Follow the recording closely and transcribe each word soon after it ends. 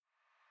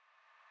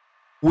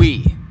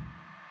We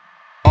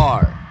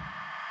are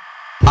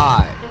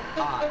I.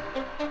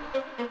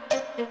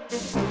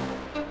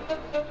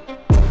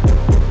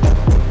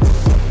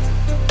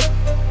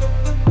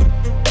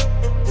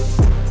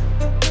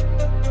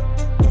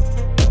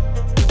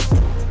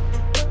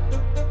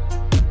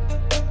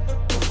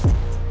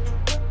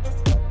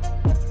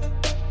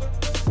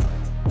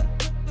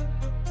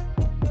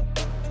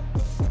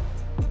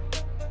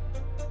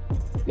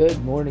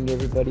 Good morning,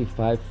 everybody.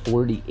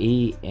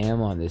 5:40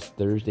 a.m. on this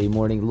Thursday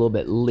morning. A little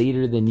bit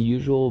later than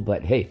usual,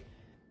 but hey,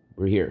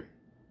 we're here.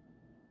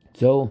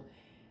 So,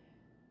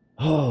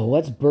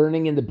 what's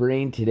burning in the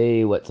brain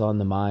today? What's on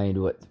the mind?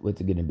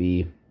 What's it going to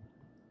be?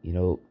 You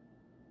know,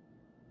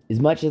 as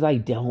much as I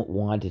don't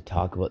want to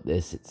talk about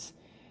this, it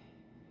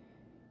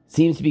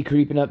seems to be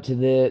creeping up to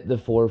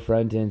the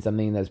forefront and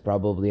something that's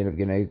probably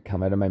going to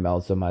come out of my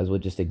mouth. So I might as well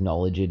just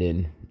acknowledge it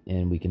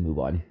and we can move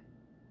on.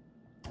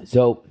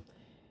 So,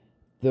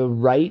 the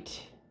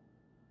right,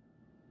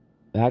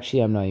 actually,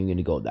 I'm not even going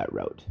to go that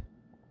route.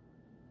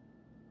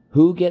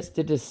 Who gets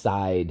to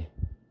decide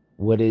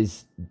what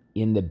is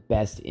in the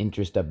best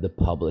interest of the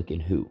public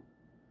and who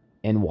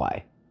and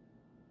why?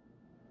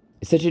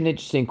 It's such an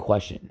interesting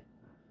question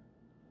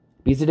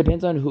because it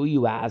depends on who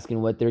you ask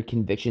and what their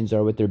convictions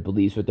are, what their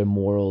beliefs, what their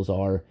morals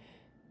are.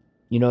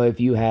 You know, if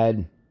you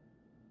had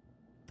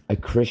a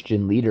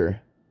Christian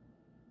leader,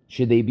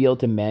 should they be able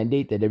to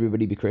mandate that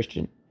everybody be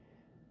Christian?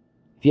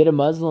 If you had a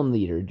Muslim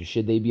leader,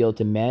 should they be able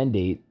to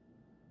mandate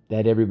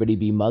that everybody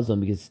be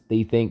Muslim because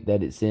they think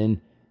that it's in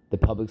the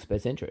public's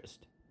best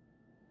interest?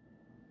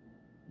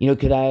 You know,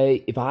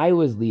 if I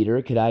was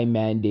leader, could I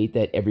mandate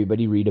that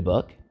everybody read a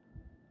book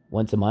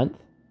once a month?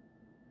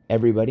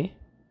 Everybody?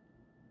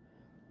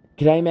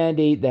 Could I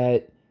mandate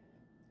that,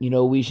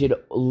 we should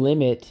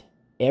limit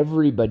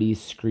everybody's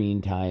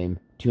screen time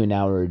to an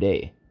hour a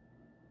day?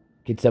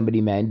 Could somebody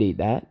mandate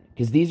that?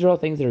 Because these are all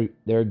things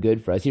that are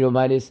good for us.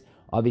 Minus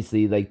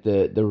obviously like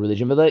the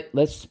religion, but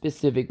let's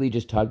specifically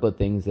just talk about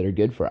things that are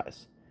good for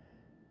us.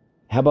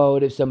 How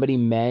about if somebody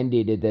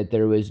mandated that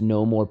there was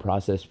no more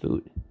processed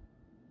food?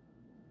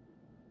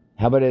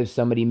 How about if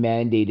somebody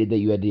mandated that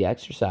you had to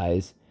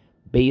exercise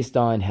based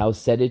on how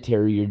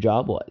sedentary your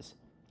job was?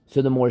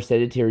 So the more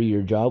sedentary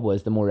your job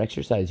was, the more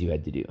exercise you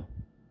had to do.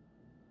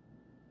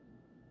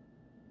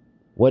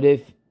 What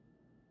if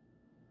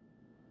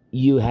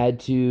you had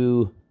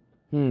to,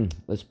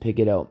 let's pick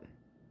it out.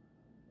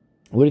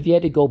 What if you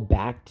had to go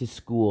back to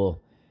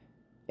school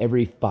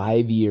every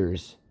 5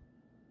 years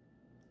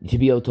to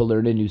be able to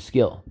learn a new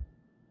skill?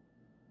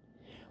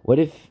 What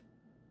if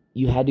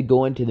you had to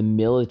go into the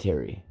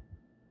military?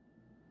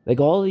 Like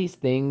all these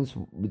things,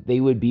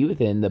 they would be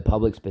within the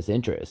public's best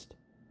interest.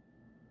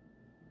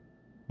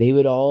 They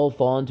would all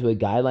fall into a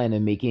guideline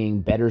of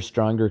making better,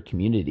 stronger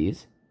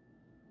communities.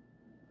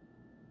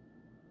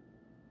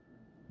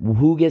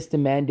 Who gets to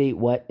mandate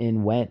what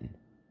and when?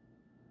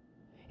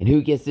 And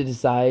who gets to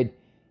decide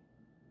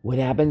what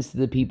happens to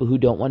the people who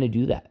don't want to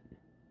do that?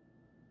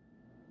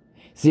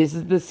 See, this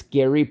is the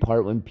scary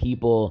part when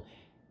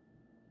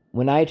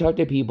I talk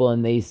to people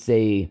and they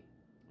say,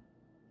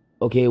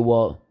 okay,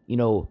 well,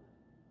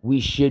 we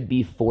should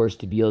be forced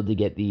to be able to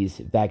get these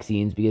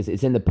vaccines because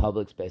it's in the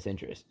public's best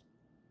interest.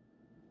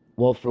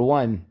 Well, for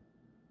one,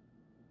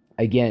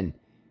 again,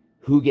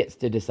 who gets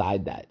to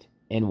decide that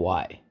and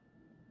why?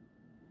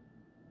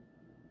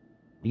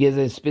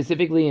 Because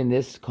specifically in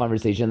this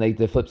conversation, like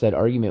the flip side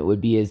argument would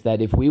be is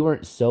that if we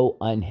weren't so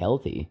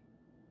unhealthy,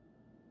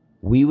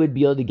 we would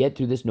be able to get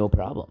through this no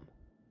problem.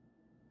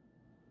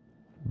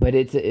 But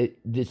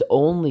it's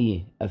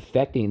only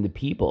affecting the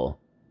people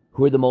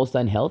who are the most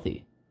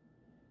unhealthy.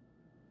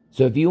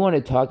 So if you want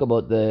to talk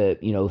about the,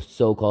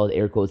 so-called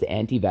air quotes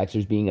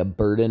anti-vaxxers being a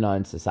burden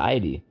on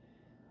society,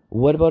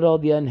 what about all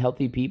the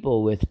unhealthy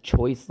people with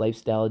choice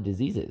lifestyle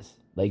diseases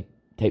like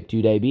type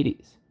 2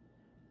 diabetes,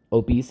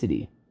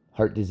 obesity,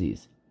 heart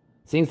disease,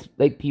 things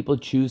like people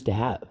choose to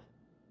have?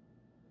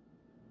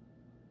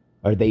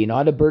 Are they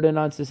not a burden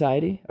on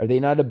society? Are they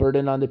not a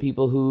burden on the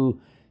people who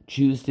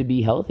choose to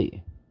be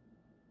healthy?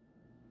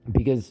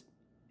 Because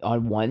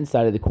on one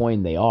side of the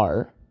coin, they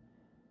are.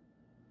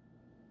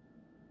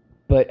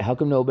 But how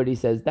come nobody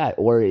says that?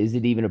 Or is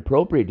it even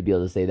appropriate to be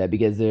able to say that?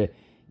 Because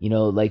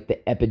like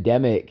the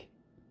epidemic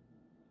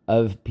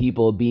of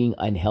people being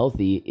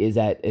unhealthy is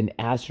at an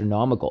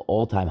astronomical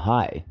all-time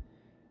high.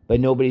 But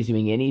nobody's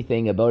doing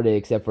anything about it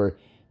except for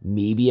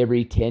maybe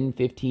every 10,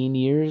 15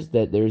 years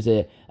that there's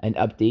an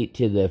update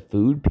to the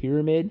food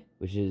pyramid,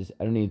 which is,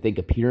 I don't even think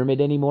a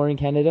pyramid anymore in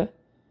Canada.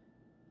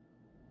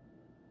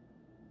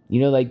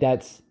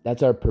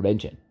 That's our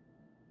prevention.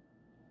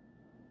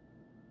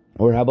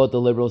 Or how about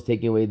the Liberals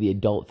taking away the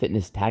adult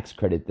fitness tax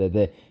credit that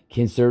the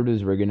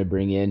Conservatives were going to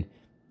bring in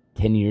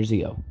 10 years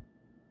ago?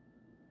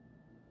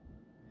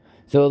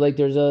 So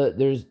there's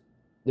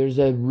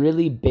a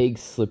really big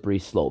slippery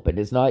slope, and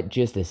it's not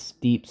just a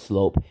steep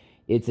slope.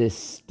 It's a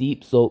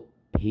steep slope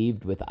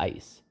paved with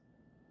ice.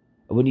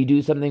 When you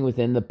do something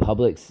within the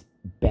public's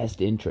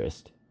best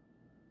interest,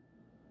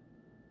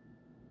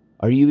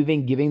 are you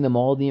even giving them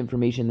all the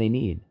information they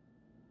need?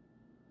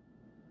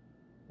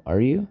 Are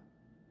you?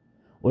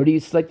 Or do you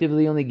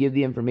selectively only give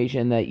the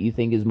information that you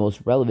think is most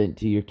relevant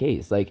to your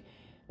case? Like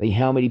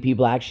how many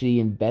people actually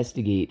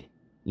investigate,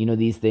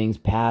 these things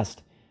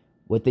past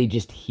what they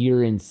just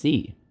hear and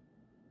see?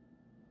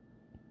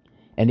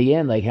 And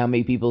again, like how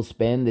many people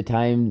spend the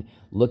time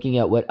looking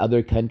at what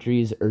other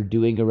countries are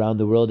doing around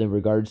the world in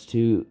regards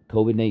to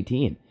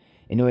COVID-19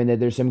 and knowing that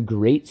there's some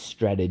great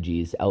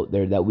strategies out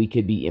there that we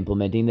could be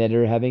implementing that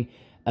are having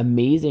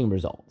amazing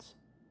results.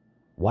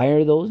 Why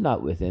are those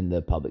not within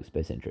the public's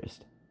best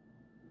interest?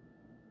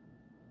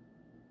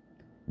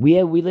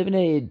 We live in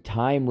a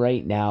time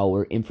right now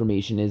where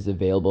information is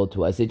available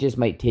to us. It just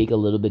might take a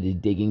little bit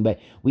of digging, but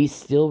we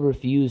still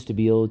refuse to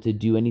be able to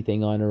do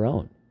anything on our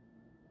own.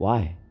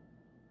 Why?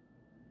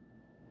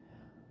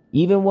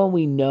 Even when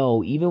we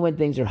know, even when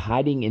things are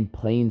hiding in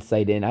plain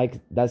sight,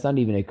 and that's not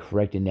even a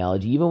correct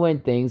analogy, even when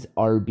things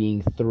are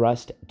being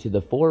thrust to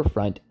the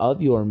forefront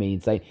of your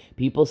main site,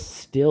 people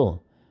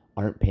still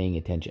aren't paying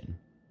attention.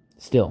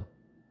 Still.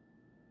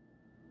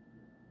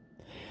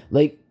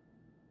 Like,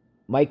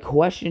 my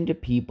question to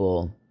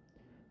people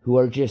who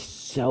are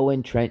just so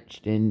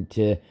entrenched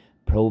into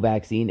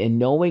pro-vaccine and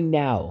knowing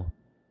now,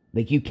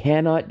 like you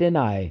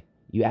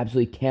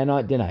absolutely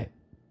cannot deny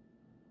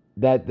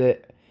that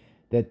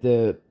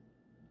the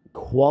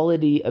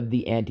quality of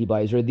the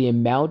antibodies or the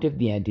amount of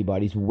the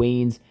antibodies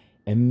wanes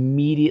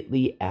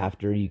immediately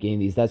after you gain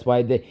these. That's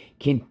why the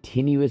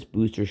continuous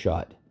booster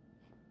shot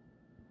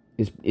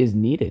is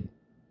needed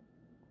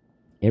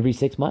every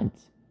 6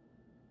 months.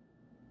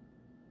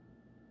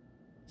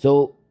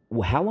 So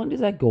how long does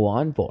that go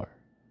on for?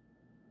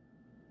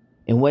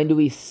 And when do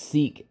we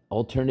seek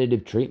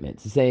alternative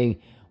treatments?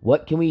 Saying,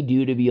 what can we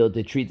do to be able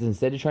to treat this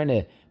instead of trying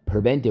to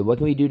prevent it? What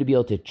can we do to be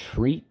able to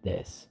treat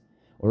this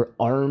or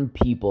arm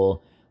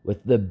people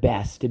with the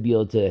best to be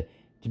able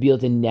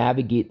to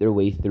navigate their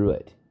way through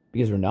it?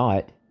 Because we're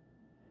not.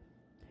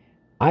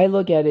 I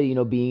look at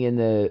it, being in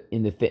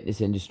the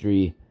fitness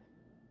industry,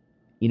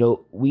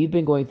 we've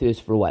been going through this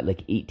for what,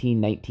 like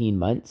 18, 19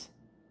 months?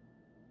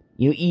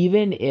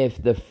 Even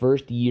if the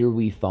first year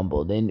we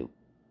fumbled and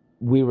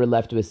we were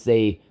left with,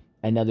 say,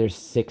 another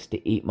 6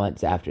 to 8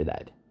 months after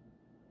that.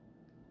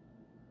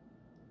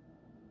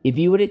 If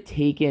you would have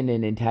taken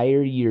an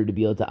entire year to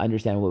be able to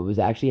understand what was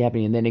actually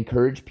happening and then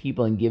encourage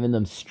people and given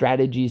them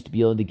strategies to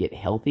be able to get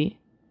healthy,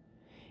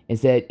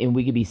 and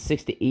we could be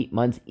 6 to 8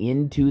 months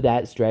into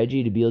that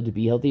strategy to be able to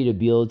be healthy, to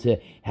be able to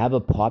have a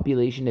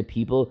population of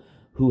people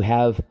who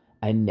have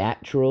a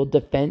natural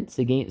defense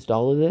against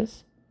all of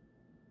this.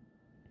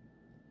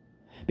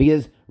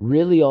 Because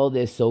really all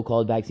this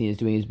so-called vaccine is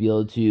doing is be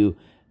able to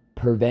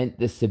prevent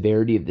the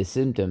severity of the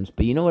symptoms.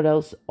 But you know what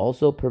else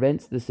also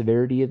prevents the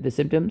severity of the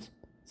symptoms?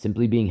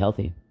 Simply being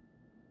healthy.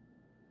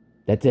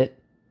 That's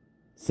it.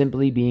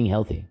 Simply being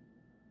healthy.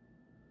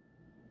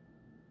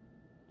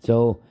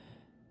 So,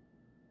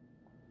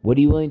 what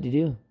are you willing to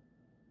do?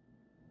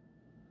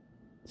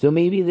 So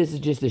maybe this is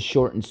just a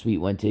short and sweet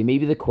one today.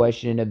 Maybe the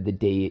question of the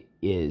day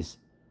is,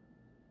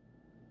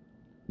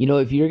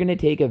 if you're going to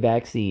take a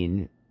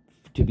vaccine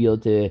to be able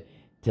to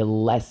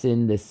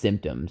lessen the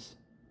symptoms,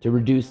 to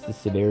reduce the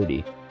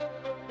severity,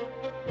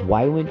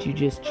 why wouldn't you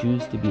just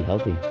choose to be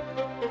healthy?